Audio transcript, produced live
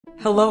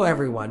Hello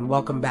everyone,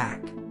 welcome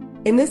back.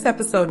 In this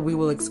episode, we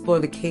will explore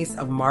the case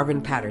of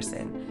Marvin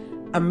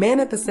Patterson, a man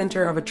at the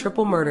center of a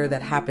triple murder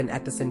that happened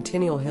at the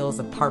Centennial Hills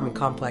apartment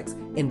complex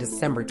in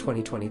December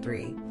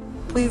 2023.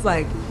 Please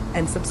like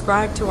and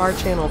subscribe to our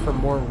channel for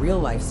more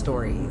real-life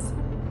stories.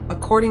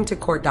 According to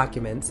court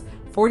documents,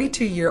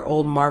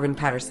 42-year-old Marvin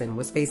Patterson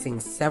was facing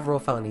several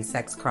felony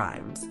sex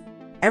crimes.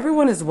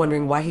 Everyone is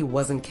wondering why he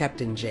wasn't kept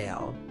in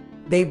jail.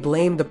 They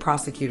blame the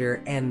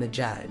prosecutor and the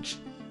judge.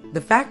 The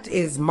fact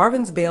is,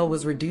 Marvin's bail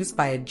was reduced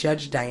by a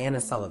Judge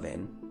Diana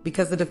Sullivan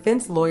because the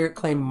defense lawyer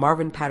claimed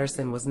Marvin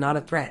Patterson was not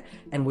a threat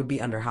and would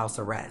be under house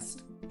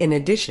arrest. In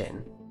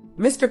addition,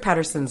 Mr.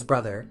 Patterson's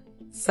brother,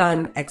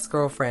 son,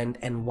 ex-girlfriend,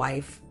 and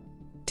wife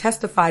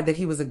testified that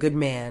he was a good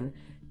man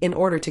in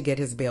order to get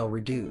his bail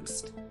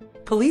reduced.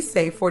 Police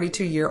say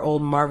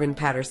 42-year-old Marvin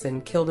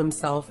Patterson killed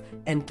himself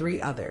and 3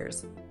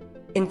 others,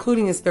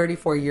 including his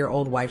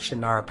 34-year-old wife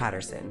Schinara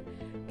Patterson,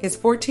 his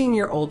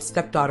 14-year-old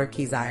stepdaughter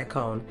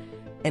Ki'Ziah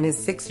and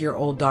his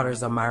 6-year-old daughter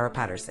Zi'Myra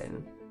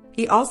Patterson.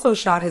 He also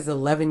shot his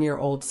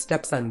 11-year-old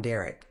stepson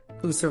Derrick,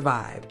 who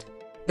survived.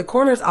 The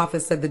coroner's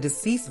office said the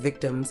deceased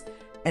victims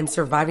and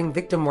surviving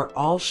victim were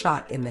all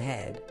shot in the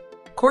head.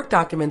 Court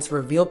documents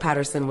reveal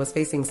Patterson was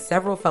facing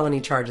several felony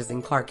charges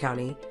in Clark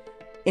County,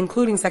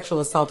 including sexual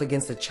assault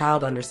against a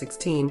child under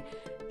 16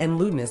 and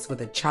lewdness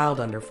with a child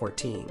under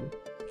 14.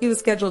 He was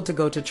scheduled to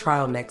go to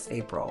trial next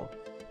April.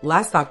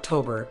 Last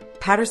October,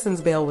 Patterson's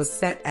bail was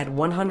set at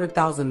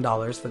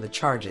 $100,000 for the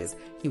charges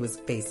he was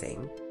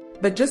facing.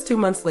 But just 2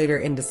 months later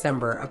in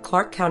December, a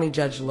Clark County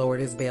judge lowered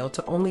his bail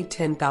to only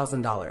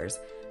 $10,000.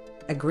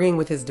 Agreeing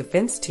with his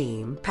defense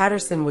team,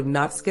 Patterson would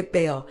not skip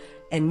bail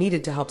and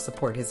needed to help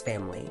support his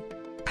family.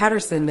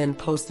 Patterson then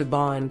posted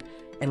bond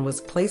and was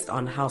placed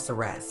on house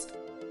arrest.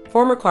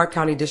 Former Clark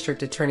County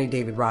District Attorney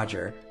David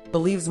Roger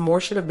believes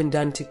more should have been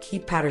done to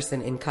keep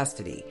Patterson in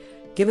custody,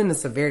 given the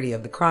severity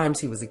of the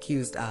crimes he was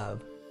accused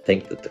of. I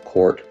think that the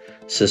court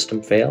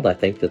system failed. I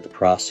think that the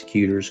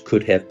prosecutors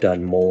could have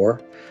done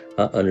more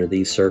under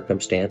these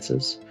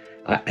circumstances.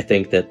 I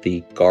think that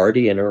the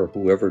guardian or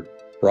whoever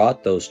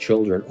brought those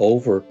children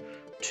over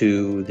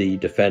to the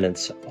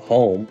defendant's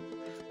home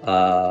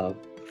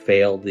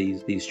failed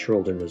these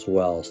children as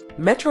well.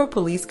 Metro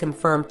Police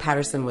confirmed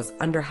Patterson was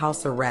under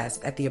house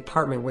arrest at the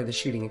apartment where the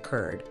shooting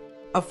occurred.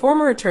 A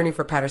former attorney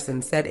for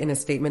Patterson said in a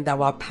statement that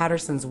while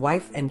Patterson's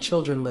wife and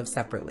children live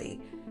separately,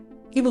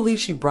 he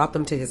believes she brought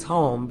them to his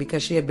home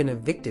because she had been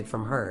evicted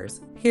from hers.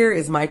 Here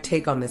is my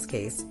take on this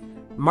case.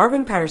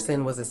 Marvin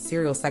Patterson was a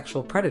serial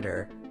sexual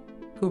predator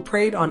who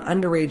preyed on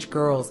underage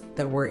girls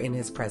that were in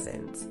his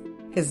presence.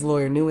 His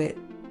lawyer knew it,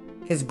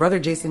 his brother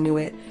Jason knew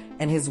it,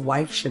 and his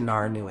wife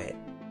Schinara knew it.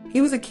 He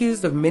was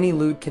accused of many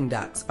lewd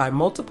conducts by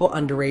multiple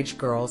underage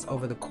girls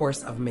over the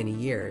course of many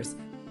years,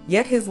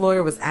 yet his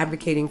lawyer was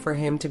advocating for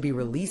him to be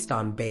released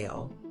on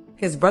bail.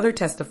 His brother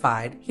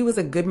testified he was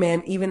a good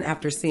man even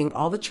after seeing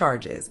all the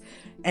charges,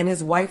 and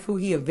his wife, who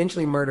he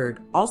eventually murdered,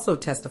 also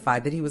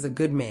testified that he was a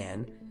good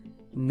man,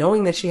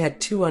 knowing that she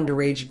had 2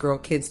 underage girl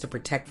kids to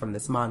protect from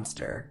this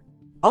monster.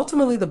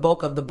 Ultimately, the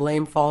bulk of the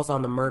blame falls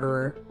on the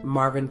murderer,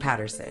 Marvin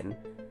Patterson,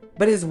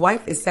 but his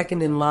wife is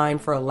second in line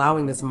for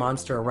allowing this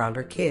monster around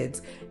her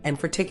kids and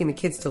for taking the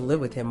kids to live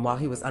with him while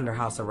he was under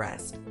house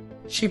arrest.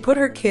 She put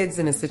her kids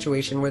in a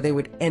situation where they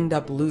would end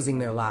up losing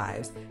their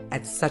lives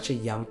at such a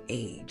young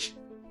age.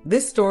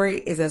 This story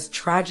is as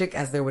tragic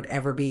as there would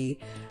ever be,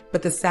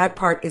 but the sad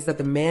part is that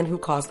the man who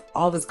caused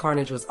all this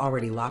carnage was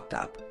already locked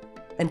up,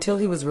 until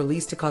he was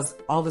released to cause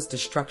all this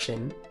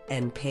destruction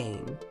and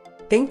pain.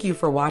 Thank you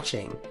for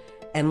watching,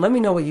 and let me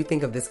know what you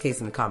think of this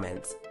case in the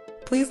comments.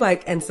 Please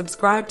like and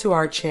subscribe to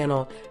our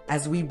channel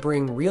as we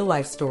bring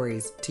real-life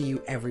stories to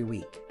you every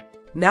week.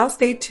 Now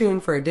stay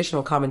tuned for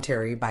additional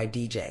commentary by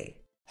DJ.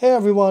 Hey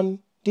everyone,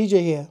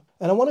 DJ here,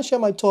 and I want to share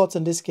my thoughts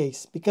on this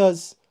case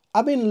because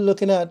I've been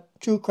looking at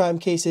true crime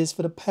cases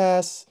for the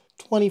past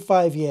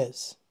 25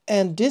 years,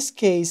 and this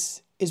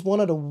case is one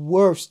of the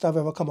worst I've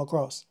ever come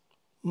across.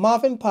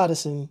 Marvin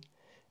Patterson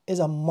is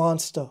a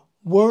monster,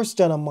 worse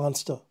than a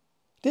monster.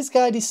 This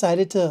guy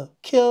decided to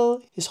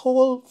kill his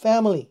whole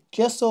family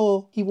just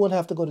so he won't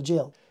have to go to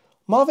jail.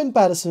 Marvin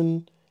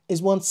Patterson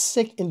is one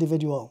sick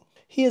individual.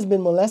 He has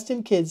been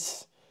molesting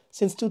kids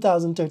since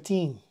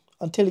 2013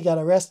 until he got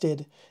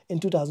arrested in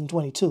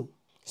 2022.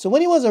 So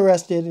when he was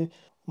arrested,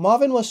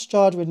 Marvin was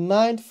charged with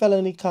 9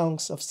 felony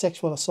counts of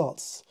sexual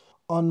assaults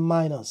on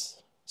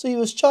minors. So he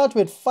was charged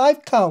with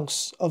 5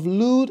 counts of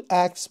lewd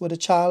acts with a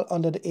child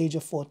under the age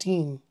of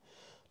 14,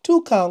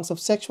 2 counts of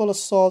sexual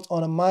assault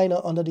on a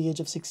minor under the age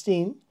of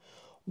 16,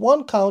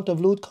 1 count of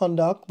lewd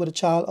conduct with a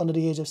child under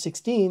the age of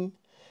 16,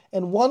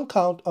 and 1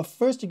 count of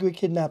first-degree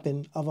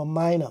kidnapping of a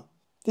minor.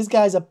 This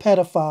guy's a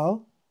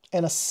pedophile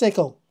and a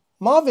sicko.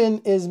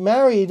 Marvin is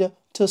married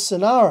to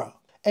Schinara,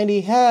 and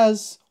he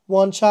has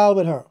 1 child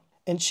with her.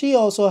 And she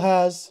also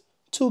has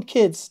 2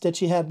 kids that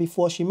she had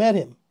before she met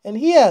him. And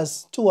he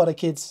has 2 other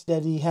kids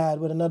that he had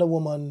with another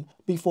woman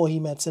before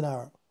he met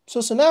Schinara. So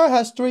Schinara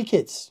has 3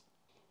 kids,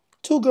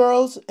 2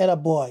 girls and a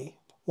boy.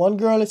 1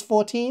 girl is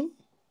 14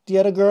 The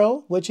other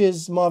girl, which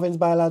is Marvin's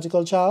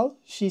biological child,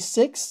 she's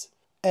 6,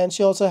 and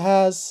she also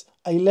has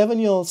an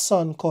 11-year-old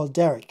son called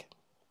Derrick.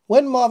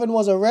 When Marvin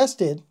was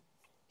arrested,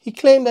 he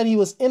claimed that he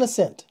was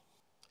innocent.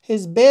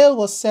 His bail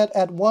was set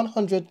at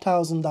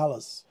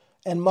 $100,000,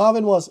 and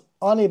Marvin was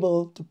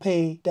unable to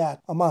pay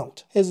that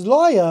amount. His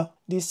lawyer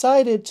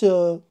decided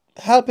to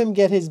help him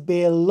get his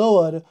bail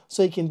lowered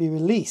so he can be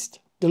released.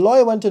 The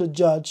lawyer went to the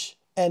judge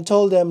and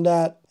told them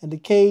that the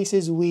case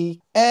is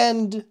weak,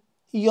 and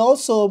he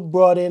also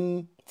brought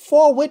in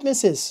 4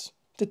 witnesses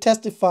to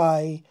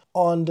testify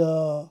on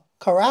the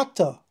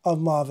character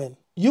of Marvin.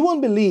 You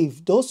won't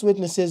believe those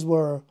witnesses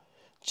were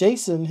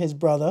Jason, his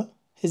brother,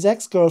 his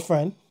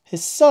ex-girlfriend,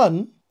 his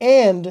son,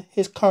 and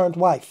his current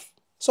wife.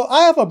 So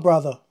I have a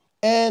brother,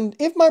 and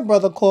if my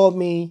brother called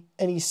me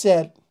and he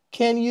said,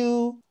 "Can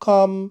you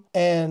come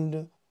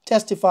and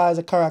testify as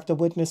a character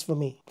witness for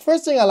me?"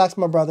 First thing I'll ask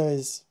my brother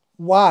is,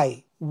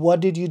 why? What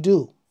did you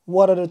do?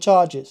 What are the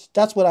charges?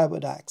 That's what I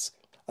would ask.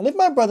 And if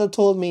my brother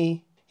told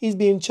me he's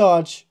being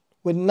charged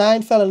with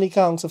 9 felony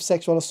counts of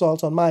sexual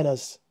assault on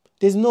minors,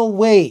 there's no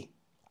way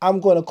I'm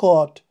going to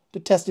court to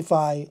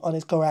testify on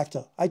his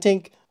character. I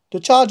think the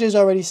charges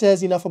already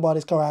says enough about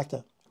his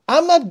character.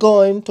 I'm not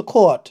going to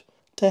court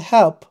to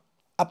help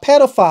a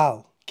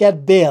pedophile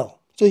get bail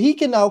so he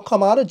can now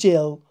come out of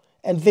jail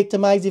and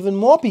victimize even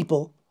more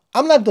people.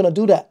 I'm not going to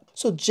do that.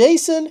 So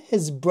Jason,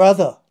 his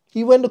brother,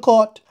 he went to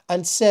court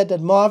and said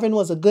that Marvin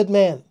was a good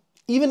man,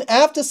 even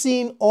after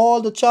seeing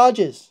all the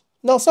charges.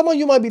 Now, some of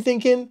you might be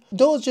thinking,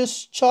 those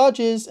just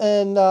charges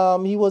and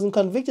he wasn't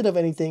convicted of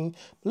anything.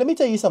 Let me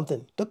tell you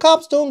something. The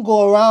cops don't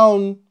go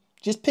around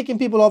just picking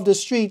people off the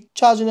street,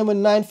 charging them with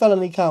 9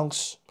 felony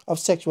counts of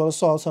sexual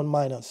assaults on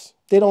minors.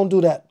 They don't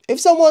do that. If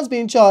someone's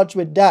being charged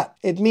with that,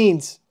 it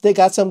means they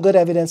got some good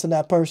evidence on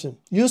that person.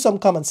 Use some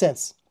common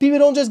sense. People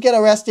don't just get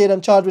arrested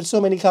and charged with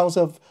so many counts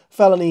of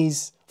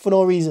felonies for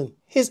no reason.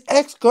 His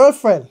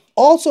ex-girlfriend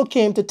also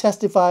came to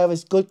testify of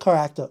his good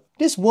character.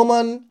 This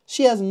woman,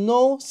 she has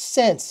no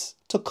sense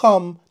to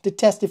come to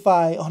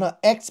testify on her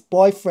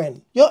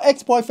ex-boyfriend. Your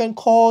ex-boyfriend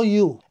called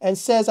you and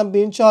says, "I'm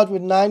being charged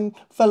with 9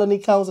 felony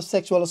counts of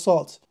sexual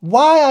assault."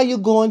 Why are you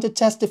going to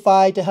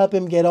testify to help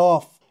him get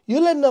off?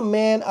 You're letting a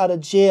man out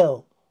of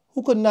jail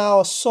who could now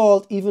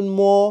assault even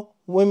more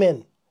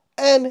women.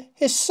 And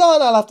his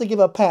son, I'll have to give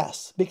a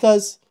pass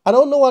because I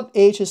don't know what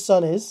age his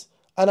son is.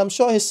 And I'm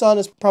sure his son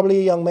is probably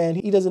a young man.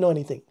 He doesn't know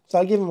anything. So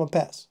I'll give him a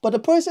pass. But the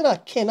person I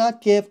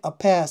cannot give a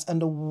pass,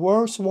 and the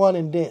worst one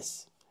in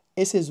this,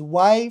 is his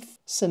wife,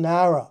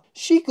 Schinara.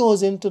 She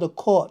goes into the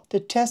court to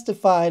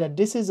testify that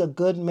this is a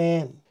good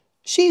man.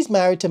 She's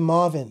married to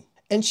Marvin,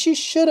 and she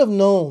should have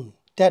known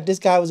that this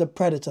guy was a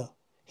predator.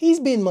 He's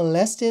been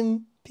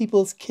molesting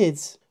people's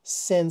kids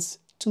since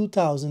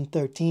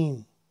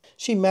 2013.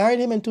 She married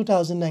him in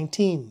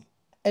 2019.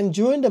 And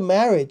during the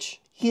marriage,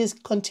 he has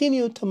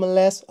continued to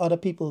molest other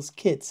people's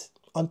kids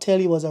until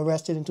he was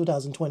arrested in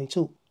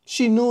 2022.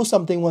 She knew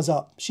something was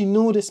up. She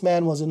knew this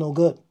man wasn't no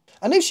good.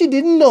 And if she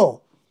didn't know,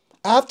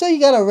 after he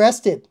got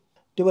arrested,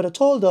 they would have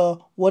told her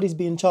what he's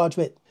being charged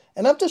with.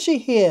 And after she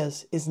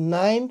hears is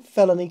 9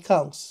 felony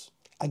counts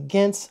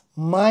against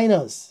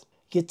minors,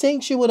 you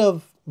think she would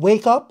have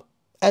wake up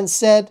and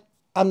said,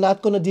 "I'm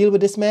not going to deal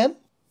with this man,"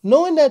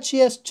 knowing that she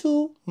has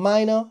 2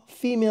 minor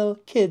female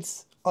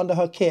kids under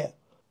her care.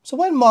 So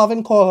when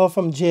Marvin called her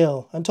from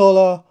jail and told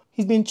her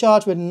he's been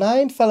charged with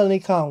 9 felony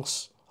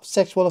counts of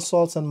sexual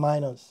assaults on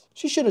minors,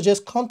 she should have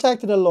just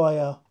contacted a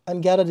lawyer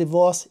and got a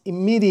divorce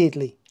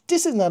immediately.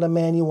 This is not a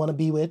man you want to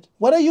be with.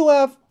 Whether you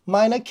have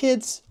minor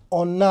kids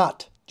or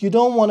not, you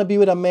don't want to be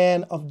with a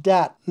man of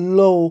that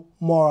low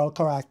moral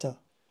character.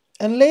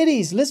 And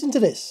ladies, listen to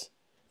this.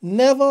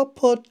 Never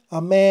put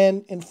a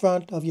man in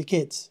front of your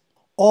kids.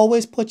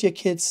 Always put your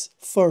kids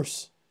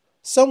first.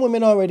 Some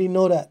women already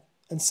know that,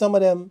 and some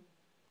of them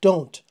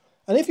don't.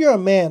 And if you're a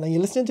man and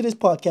you're listening to this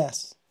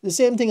podcast, the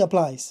same thing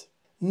applies.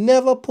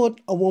 Never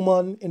put a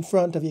woman in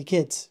front of your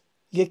kids.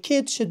 Your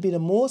kids should be the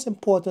most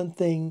important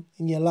thing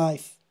in your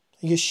life.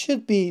 You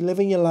should be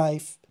living your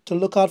life to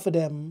look out for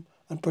them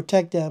and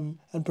protect them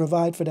and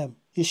provide for them.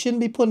 You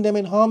shouldn't be putting them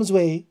in harm's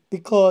way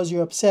because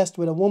you're obsessed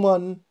with a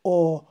woman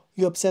or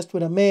you're obsessed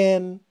with a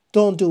man.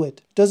 Don't do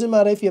it. Doesn't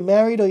matter if you're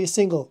married or you're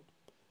single.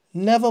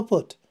 Never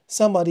put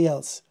somebody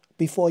else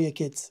before your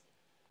kids.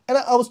 And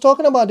I was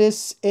talking about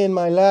this in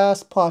my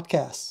last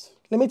podcast.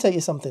 Let me tell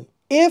you something.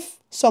 If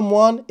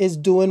someone is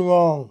doing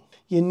wrong,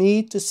 you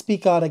need to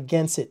speak out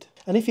against it.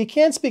 And if you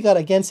can't speak out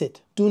against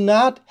it, do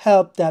not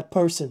help that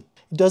person.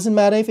 It doesn't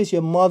matter if it's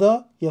your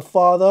mother, your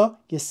father,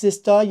 your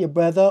sister, your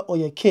brother, or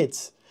your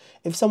kids.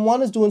 If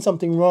someone is doing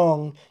something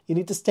wrong, you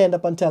need to stand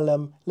up and tell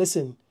them,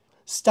 "Listen,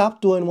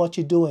 stop doing what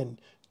you're doing.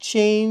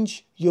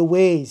 Change your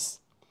ways."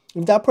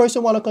 If that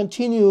person want to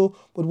continue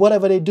with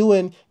whatever they're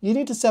doing, you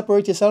need to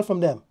separate yourself from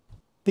them.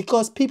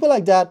 Because people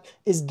like that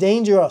is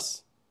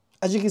dangerous.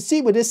 As you can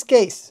see with this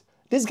case,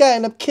 this guy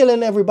ended up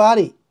killing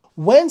everybody.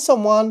 When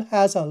someone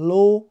has a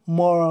low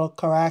moral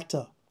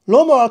character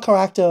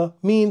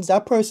means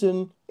that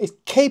person is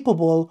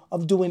capable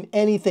of doing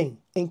anything,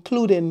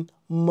 including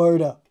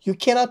murder. You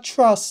cannot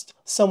trust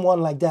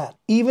someone like that.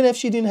 Even if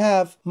she didn't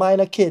have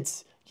minor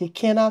kids, you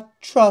cannot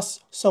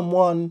trust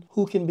someone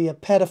who can be a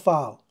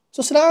pedophile.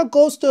 So Schinara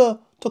goes to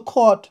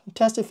court and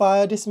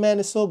testifies, this man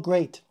is so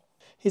great.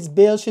 His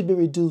bail should be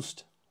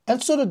reduced.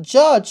 And so the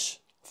judge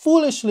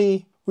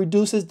foolishly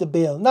reduces the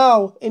bail.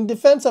 Now, in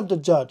defense of the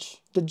judge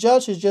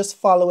is just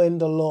following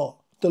the law.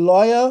 The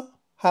lawyer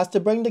has to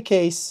bring the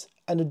case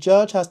and the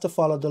judge has to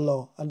follow the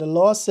law. And the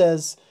law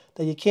says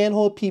that you can't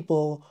hold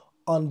people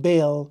on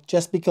bail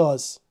just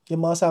because. You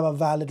must have a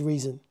valid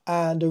reason.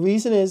 And the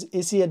reason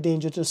is he a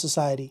danger to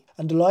society?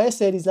 And the lawyer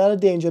said he's not a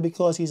danger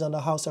because he's under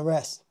house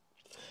arrest.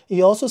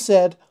 He also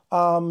said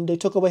they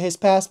took away his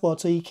passport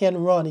so he can't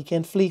run, he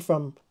can't flee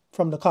from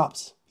the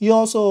cops. He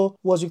also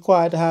was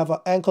required to have an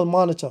ankle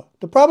monitor.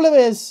 The problem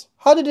is,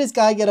 how did this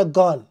guy get a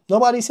gun?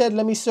 Nobody said,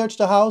 let me search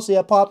the house, the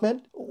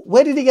apartment.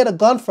 Where did he get a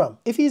gun from?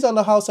 If he's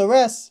under house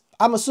arrest,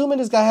 I'm assuming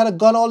this guy had a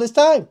gun all this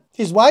time.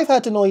 His wife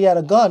had to know he had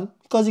a gun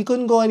because he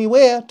couldn't go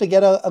anywhere to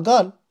get a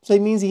gun. So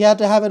it means he had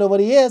to have it over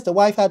the years. The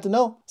wife had to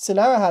know.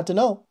 Schinara had to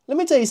know. Let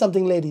me tell you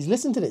something, ladies.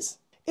 Listen to this.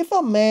 If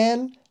a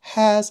man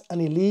has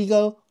an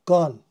illegal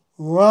gun,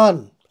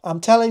 run. I'm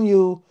telling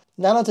you,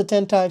 9 out of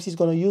 10 times he's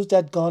going to use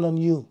that gun on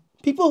you.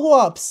 People who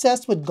are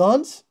obsessed with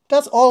guns,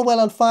 that's all well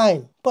and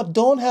fine. But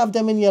don't have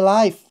them in your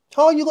life.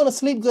 How are you going to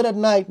sleep good at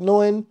night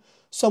knowing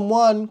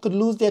someone could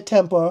lose their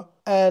temper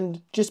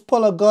and just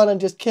pull a gun and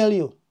just kill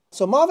you?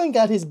 So Marvin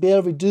got his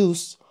bail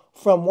reduced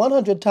from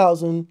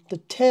 $100,000 to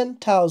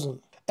 $10,000.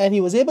 And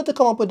he was able to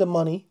come up with the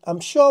money, I'm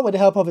sure with the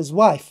help of his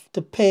wife,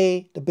 to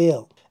pay the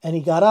bail. And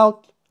he got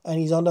out and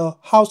he's under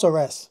house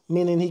arrest,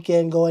 meaning he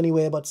can't go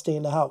anywhere but stay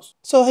in the house.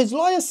 So his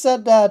lawyer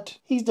said that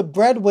he's the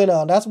breadwinner.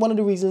 And that's one of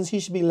the reasons he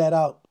should be let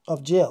out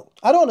of jail.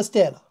 I don't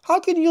understand. How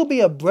can you be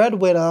a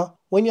breadwinner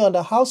when you're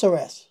under house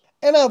arrest?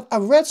 And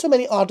I've read so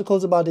many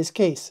articles about this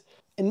case,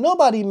 and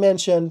nobody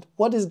mentioned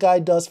what this guy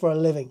does for a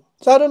living.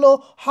 So I don't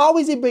know, how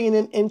is he bringing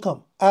in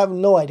income? I have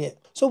no idea.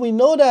 So we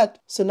know that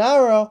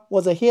Schinara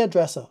was a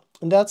hairdresser,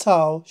 and that's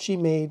how she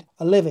made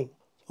a living.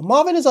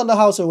 Marvin is under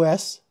house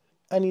arrest,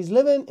 and he's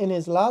living in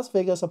his Las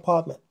Vegas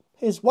apartment.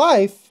 His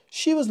wife,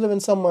 she was living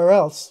somewhere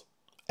else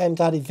and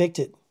got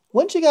evicted.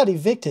 When she got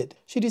evicted,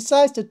 she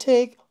decides to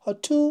take her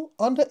 2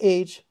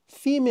 underage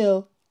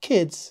female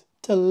kids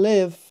to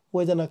live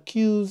with an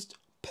accused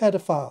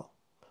pedophile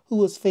who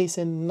was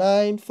facing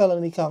 9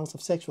 felony counts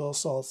of sexual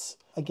assaults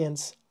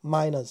against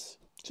minors.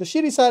 So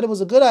she decided it was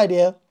a good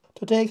idea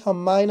to take her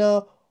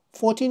minor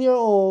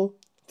 14-year-old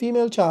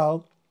female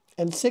child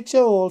and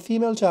 6-year-old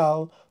female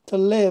child to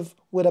live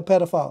with a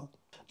pedophile.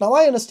 Now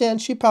I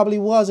understand she probably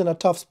was in a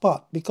tough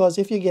spot because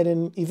if you're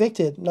getting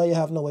evicted, now you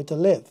have nowhere to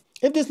live.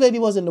 If this lady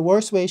was in the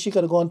worst way, she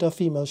could have gone to a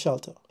female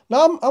shelter.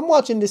 Now I'm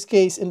watching this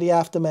case in the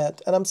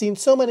aftermath and I'm seeing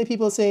so many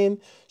people saying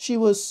she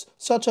was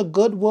such a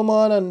good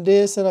woman and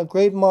this and a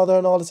great mother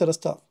and all this other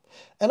stuff.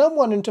 And I'm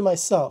wondering to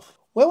myself,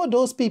 where were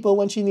those people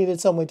when she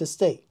needed somewhere to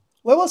stay?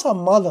 Where was her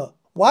mother?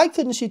 Why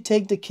couldn't she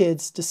take the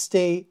kids to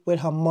stay with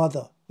her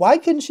mother? Why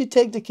couldn't she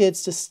take the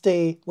kids to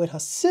stay with her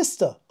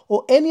sister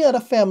or any other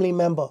family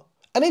member?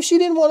 And if she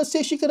didn't want to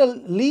stay, she could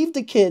have left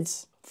the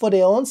kids for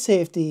their own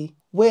safety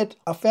with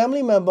a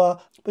family member.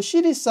 But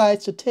she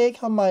decides to take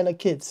her minor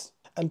kids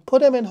and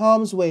put them in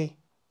harm's way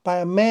by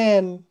a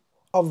man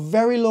of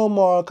very low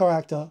moral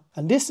character.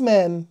 And this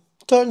man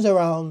turns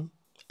around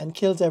and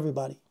kills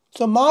everybody.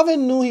 So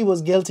Marvin knew he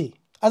was guilty.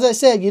 As I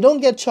said, you don't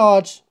get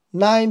charged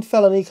 9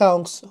 felony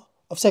counts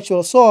of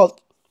sexual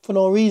assault for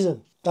no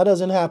reason. That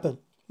doesn't happen.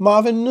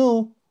 Marvin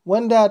knew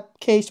when that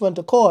case went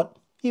to court,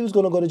 he was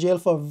going to go to jail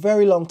for a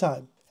very long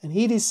time. And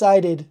he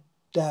decided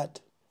that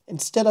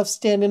instead of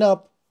standing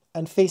up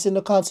and facing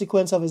the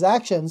consequence of his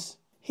actions,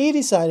 he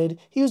decided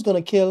he was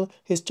going to kill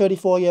his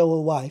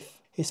 34-year-old wife,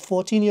 his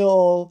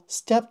 14-year-old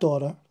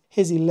stepdaughter,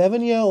 his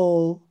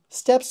 11-year-old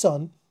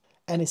stepson,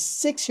 and his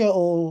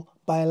 6-year-old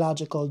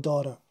biological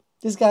daughter.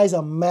 This guy's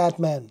a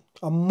madman,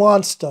 a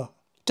monster.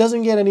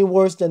 Doesn't get any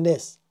worse than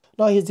this.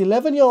 Now, his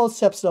 11-year-old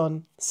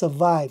stepson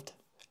survived.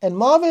 And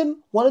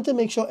Marvin wanted to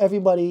make sure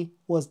everybody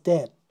was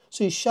dead.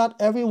 So he shot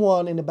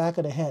everyone in the back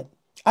of the head.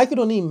 I could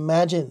only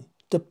imagine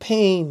the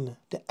pain,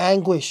 the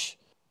anguish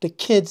the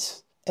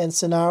kids and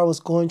Schinara was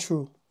going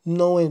through,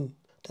 knowing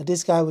that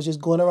this guy was just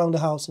going around the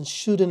house and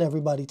shooting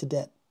everybody to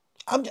death.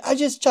 I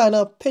just trying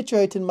to picture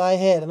it in my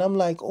head, and I'm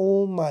like,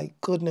 oh my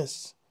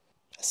goodness.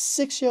 A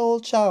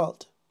 6-year-old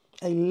child,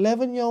 an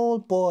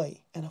 11-year-old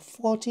boy, and a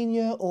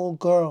 14-year-old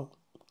girl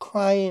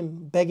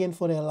crying, begging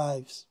for their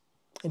lives.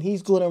 And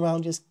he's going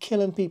around just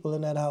killing people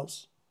in that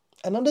house.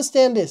 And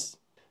understand this,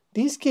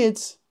 these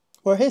kids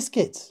were his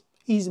kids.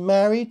 He's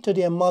married to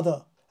their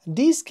mother.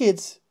 These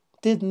kids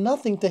did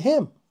nothing to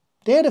him.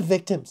 They're the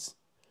victims.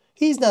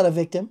 He's not a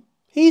victim.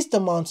 He's the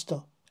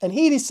monster. And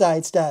he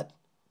decides that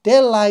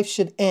their life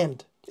should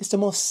end. It's the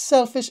most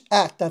selfish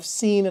act I've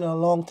seen in a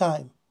long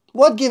time.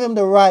 What gave him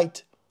the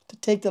right to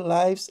take the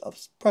lives of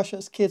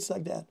precious kids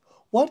like that?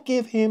 What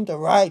gave him the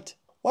right?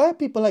 Why are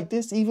people like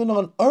this even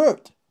on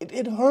earth?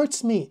 It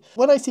hurts me.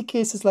 When I see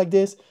cases like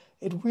this,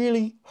 It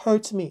really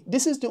hurts me.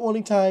 This is the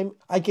only time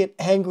I get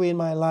angry in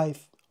my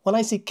life. When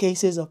I see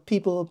cases of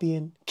people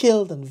being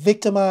killed and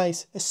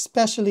victimized,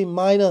 especially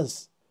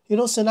minors. You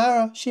know,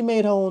 Schinara, she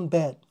made her own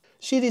bed.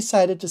 She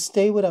decided to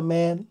stay with a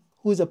man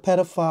who is a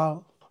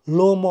pedophile,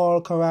 low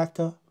moral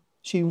character.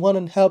 She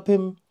wanted to help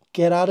him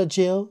get out of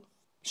jail.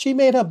 She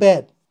made her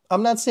bed.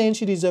 I'm not saying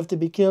she deserved to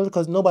be killed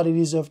because nobody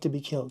deserved to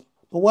be killed.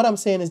 But what I'm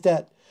saying is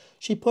that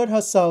she put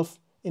herself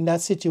in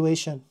that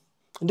situation.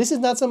 And this is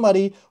not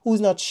somebody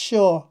who's not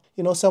sure.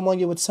 You know,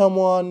 you're with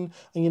someone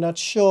and you're not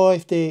sure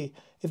if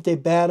they're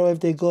bad or if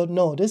they're good.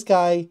 No, this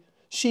guy,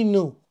 she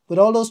knew. With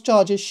all those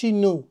charges, she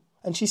knew.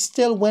 And she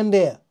still went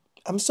there.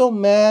 I'm so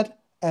mad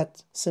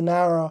at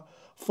Schinara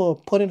for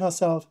putting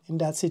herself in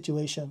that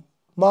situation.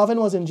 Marvin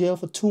was in jail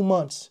for 2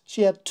 months.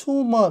 She had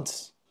 2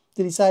 months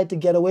to decide to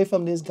get away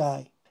from this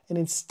guy. And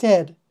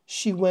instead,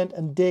 she went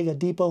and dig a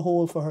deeper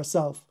hole for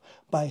herself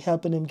by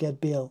helping him get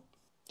bail.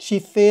 She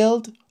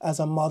failed as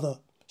a mother.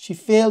 She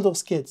failed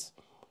those kids.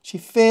 She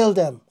failed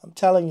them, I'm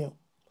telling you.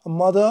 A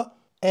mother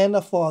and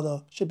a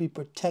father should be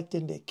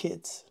protecting their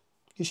kids.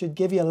 You should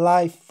give your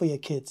life for your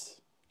kids.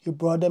 You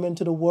brought them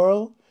into the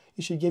world.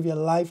 You should give your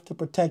life to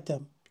protect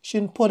them. You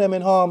shouldn't put them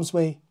in harm's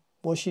way.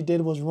 What she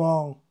did was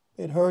wrong.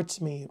 It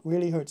hurts me. It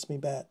really hurts me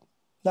bad.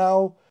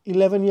 Now,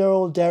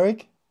 11-year-old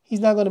Derrick, he's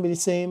not going to be the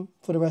same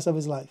for the rest of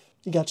his life.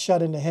 He got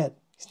shot in the head.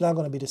 He's not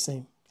going to be the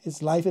same.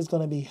 His life is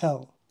going to be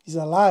hell. He's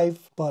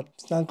alive, but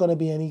it's not going to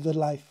be any good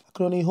life. I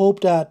could only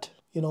hope that,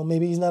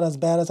 maybe he's not as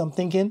bad as I'm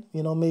thinking.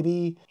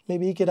 Maybe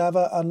he could have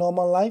a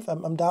normal life.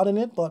 I'm doubting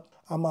it, but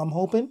I'm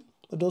hoping.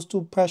 But those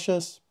two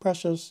precious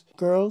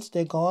girls,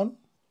 they're gone.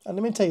 And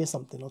let me tell you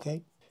something,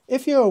 okay?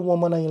 If you're a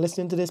woman and you're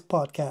listening to this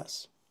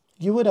podcast,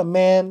 you with a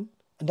man,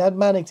 and that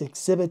man is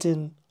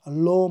exhibiting a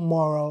low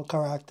moral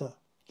character,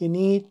 you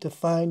need to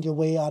find your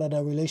way out of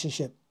that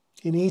relationship.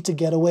 You need to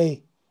get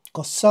away.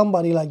 Because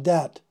somebody like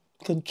that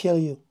can kill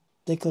you.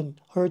 They can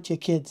hurt your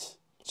kids.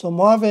 So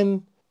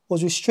Marvin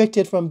was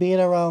restricted from being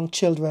around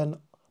children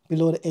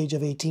below the age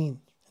of 18.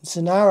 And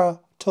Schinara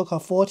took her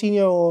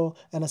 14-year-old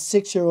and a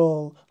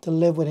 6-year-old to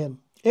live with him.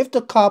 If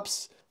the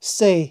cops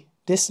say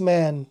this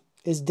man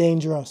is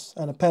dangerous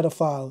and a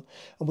pedophile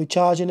and we're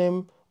charging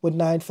him with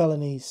 9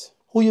 felonies,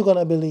 who you going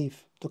to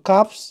believe? The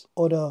cops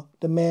or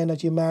the man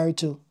that you're married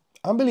to?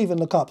 I'm believing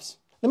the cops.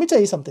 Let me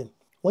tell you something.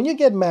 When you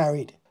get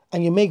married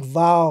and you make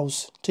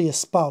vows to your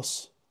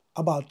spouse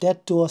about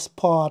death do us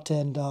part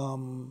and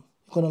you're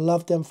going to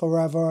love them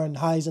forever and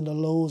highs and the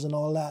lows and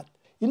all that,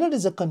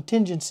 there's a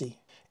contingency.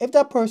 If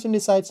that person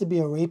decides to be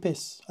a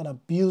rapist, an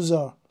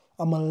abuser,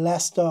 a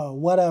molester,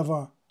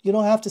 whatever, you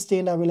don't have to stay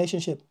in that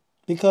relationship.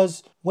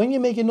 Because when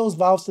you're making those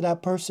vows to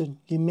that person,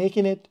 you're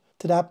making it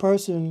to that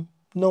person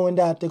knowing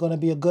that they're going to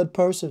be a good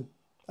person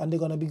and they're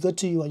going to be good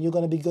to you and you're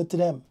going to be good to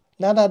them.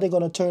 Not that they're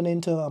going to turn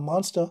into a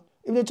monster.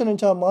 If they turn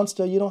into a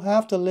monster, you don't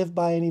have to live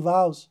by any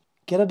vows.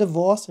 Get a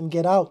divorce and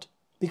get out.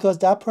 Because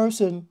that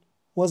person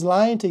was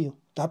lying to you.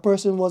 That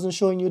person wasn't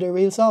showing you their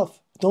real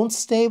self. Don't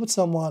stay with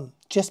someone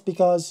just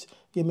because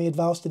you made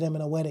vows to them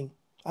in a wedding.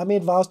 I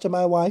made vows to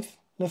my wife.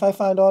 And if I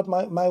find out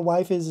my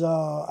wife is,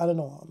 a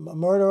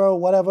murderer or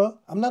whatever,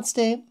 I'm not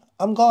staying.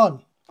 I'm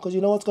gone. Because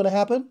you know what's going to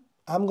happen?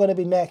 I'm going to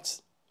be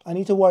next. I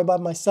need to worry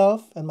about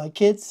myself and my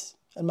kids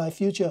and my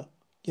future.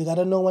 You got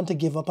to know when to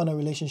give up on a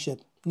relationship.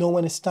 Know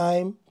when it's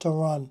time to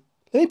run.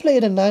 Let me play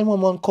the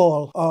 911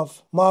 call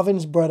of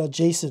Marvin's brother,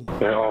 Jason.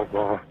 They're all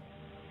gone.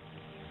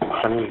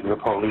 I need the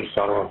police.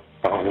 I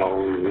don't know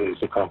who it is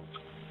to come.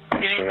 You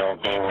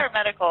need police or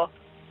medical?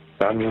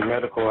 I need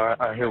medical.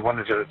 I hear one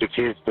of the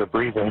kids, they're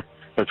breathing.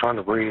 They're trying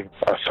to breathe.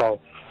 I saw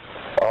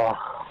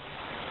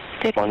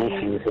my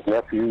nieces, his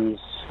nephews.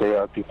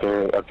 I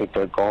think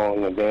they're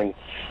gone. And then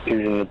he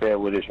was in the bed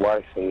with his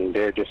wife, and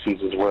they're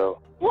deceased as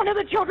well. One of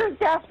the children's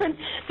gasping.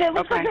 They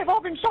look like they've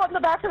all been shot in the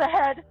back of the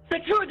head. The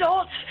 2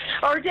 adults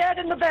are dead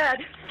in the bed.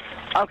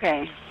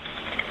 Okay.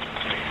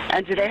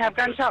 And do they have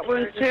gunshot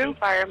wounds too?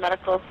 Fire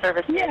medical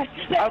service. Yes.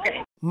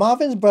 Okay.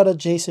 Marvin's brother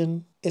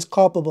Jason is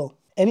culpable.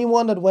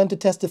 Anyone that went to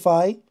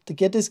testify to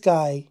get this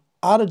guy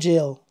out of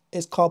jail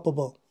is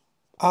culpable.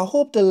 I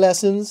hope the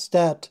lessons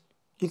that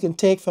you can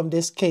take from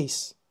this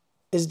case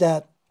is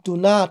that do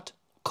not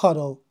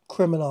cuddle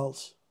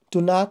criminals.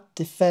 Do not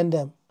defend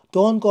them.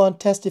 Don't go and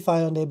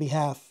testify on their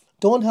behalf.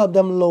 Don't help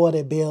them lower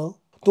their bail.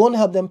 Don't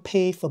help them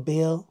pay for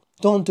bail.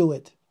 Don't do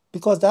it.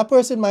 Because that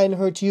person might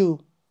hurt you,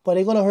 but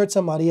they're going to hurt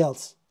somebody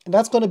else. And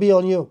that's going to be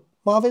on you.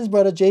 Marvin's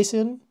brother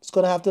Jason is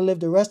going to have to live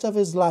the rest of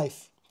his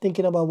life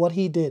thinking about what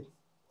he did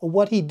or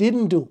what he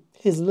didn't do.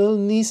 His little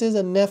nieces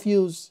and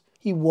nephews,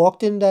 he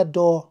walked in that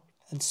door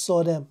and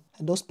saw them.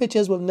 And those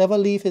pictures will never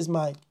leave his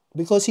mind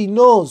because he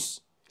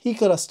knows he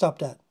could have stopped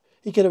that.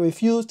 He could have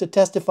refused to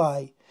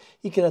testify.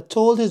 He could have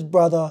told his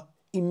brother,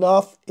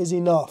 enough is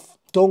enough.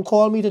 Don't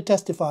call me to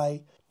testify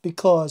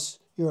because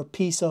you're a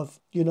piece of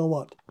you know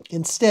what.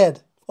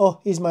 Instead, oh,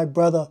 he's my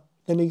brother.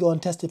 Let me go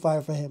and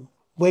testify for him.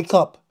 Wake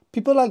up.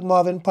 People like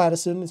Marvin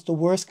Patterson is the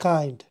worst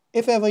kind.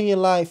 If ever in your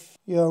life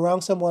you're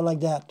around someone like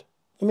that,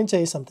 let me tell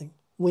you something.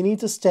 We need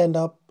to stand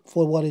up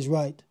for what is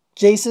right.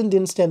 Jason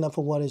didn't stand up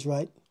for what is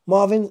right.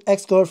 Marvin's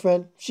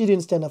ex-girlfriend, she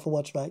didn't stand up for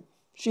what's right.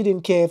 She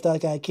didn't care if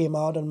that guy came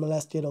out and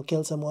molested or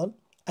killed someone.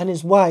 And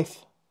his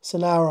wife,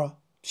 Schinara,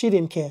 she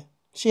didn't care.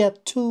 She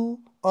had 2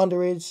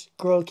 underage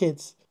girl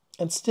kids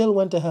and still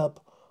went to help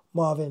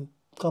Marvin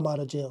come out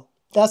of jail.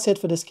 That's it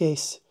for this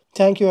case.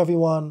 Thank you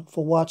everyone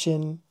for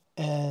watching,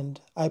 and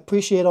I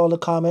appreciate all the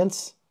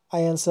comments. I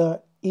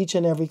answer each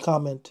and every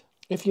comment.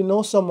 If you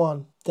know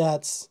someone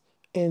that's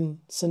in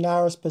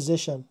Schinara's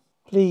position,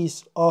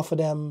 please offer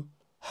them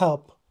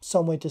help,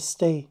 somewhere to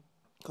stay.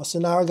 Because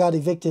Schinara got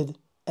evicted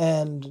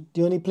and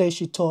the only place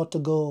she thought to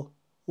go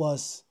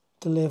was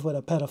to live with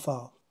a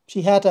pedophile.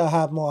 She had to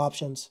have more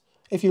options.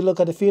 If you look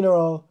at the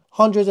funeral,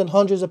 hundreds and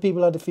hundreds of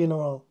people at the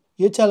funeral.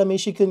 You're telling me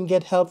she couldn't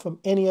get help from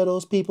any of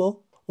those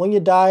people? When you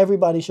die,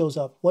 everybody shows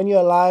up. When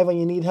you're alive and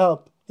you need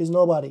help, there's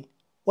nobody.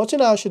 What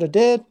Schinara should have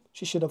did,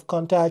 she should have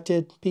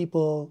contacted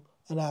people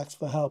and asked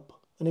for help.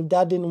 And if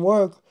that didn't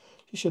work,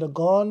 she should have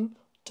gone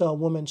to a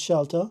women's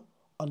shelter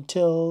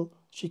until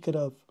she could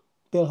have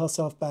built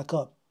herself back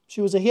up.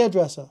 She was a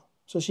hairdresser,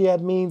 so she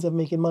had means of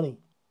making money.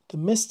 The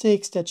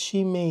mistakes that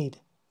she made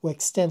were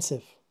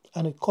extensive,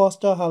 and it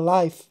cost her her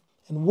life.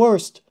 And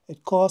worst,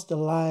 it cost the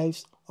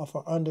lives of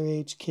her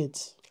underage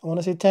kids. I want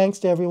to say thanks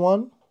to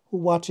everyone who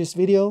watched this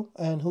video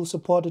and who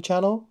support the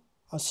channel.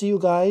 I'll see you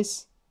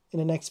guys in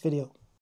the next video.